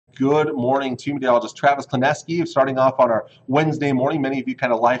good morning to meteorologist Travis Kleneski. Starting off on our Wednesday morning, many of you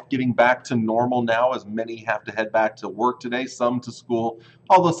kind of life getting back to normal now, as many have to head back to work today, some to school,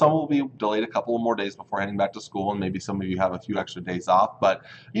 although some will be delayed a couple of more days before heading back to school, and maybe some of you have a few extra days off. But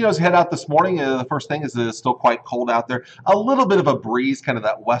as you head out this morning, the first thing is that it's still quite cold out there. A little bit of a breeze, kind of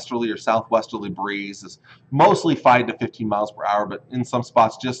that westerly or southwesterly breeze, is mostly 5 to 15 miles per hour, but in some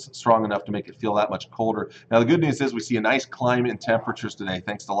spots just strong enough to make it feel that much colder. Now the good news is we see a nice climb in temperatures today,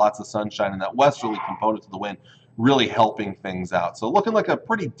 thanks to lots of sunshine and that westerly component to the wind really helping things out. So looking like a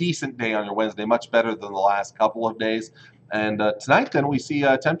pretty decent day on your Wednesday, much better than the last couple of days. And tonight, then, we see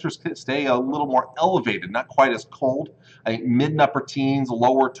temperatures stay a little more elevated, not quite as cold. I think mid and upper teens,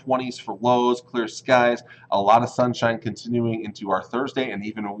 lower 20s for lows, clear skies, a lot of sunshine continuing into our Thursday, and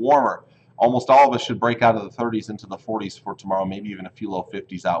even warmer. Almost all of us should break out of the 30s into the 40s for tomorrow, maybe even a few low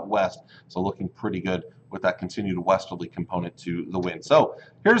 50s out west. So looking pretty good with that continued westerly component to the wind. So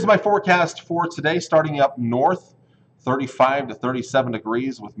here's my forecast for today, starting up north. 35 to 37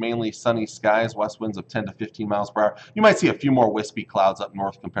 degrees with mainly sunny skies, west winds of 10 to 15 miles per hour. You might see a few more wispy clouds up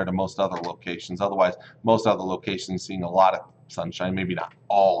north compared to most other locations. Otherwise, most other locations seeing a lot of sunshine, maybe not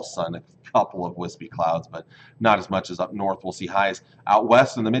all sun, a couple of wispy clouds, but not as much as up north. We'll see highs out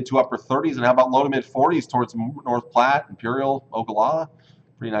west in the mid to upper 30s, and how about low to mid 40s towards North Platte, Imperial, Ogallala.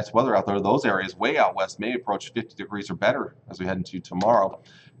 Pretty nice weather out there. Those areas way out west may approach 50 degrees or better as we head into tomorrow.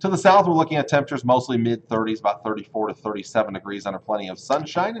 To the south, we're looking at temperatures mostly mid-30s, about 34 to 37 degrees under plenty of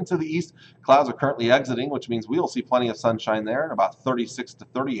sunshine. And to the east, clouds are currently exiting, which means we will see plenty of sunshine there, and about 36 to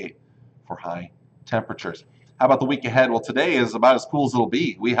 38 for high temperatures. How about the week ahead? Well, today is about as cool as it'll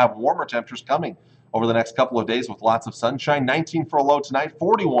be. We have warmer temperatures coming over the next couple of days with lots of sunshine. 19 for a low tonight,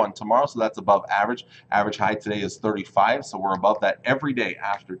 41 tomorrow, so that's above average. Average high today is 35, so we're above that every day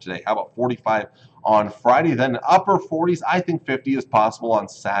after today. How about 45 on Friday? Then upper 40s. I think 50 is possible on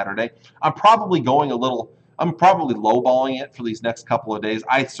Saturday. I'm probably lowballing it for these next couple of days.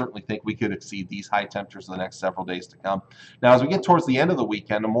 I certainly think we could exceed these high temperatures in the next several days to come. Now, as we get towards the end of the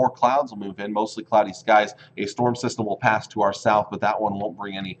weekend, more clouds will move in, mostly cloudy skies. A storm system will pass to our south, but that one won't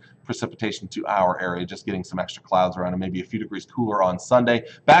bring any precipitation to our area, just getting some extra clouds around and maybe a few degrees cooler on Sunday.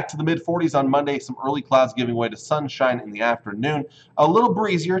 Back to the mid-40s on Monday, some early clouds giving way to sunshine in the afternoon. A little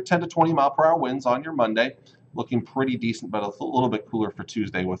breezier, 10 to 20 mile per hour winds on your Monday. Looking pretty decent, but a little bit cooler for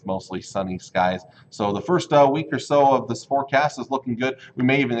Tuesday with mostly sunny skies. So the first week or so of this forecast is looking good. We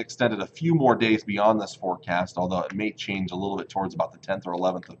may even extend it a few more days beyond this forecast, although it may change a little bit towards about the 10th or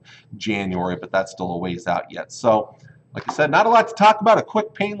 11th of January, but that's still a ways out yet. So like I said, not a lot to talk about. A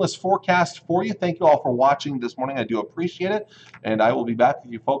quick, painless forecast for you. Thank you all for watching this morning. I do appreciate it. And I will be back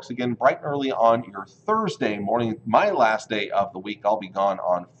with you folks again bright and early on your Thursday morning, my last day of the week. I'll be gone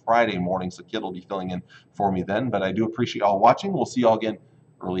on Friday morning, so Kid will be filling in for me then. But I do appreciate you all watching. We'll see you all again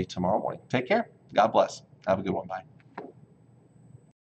early tomorrow morning. Take care. God bless. Have a good one. Bye.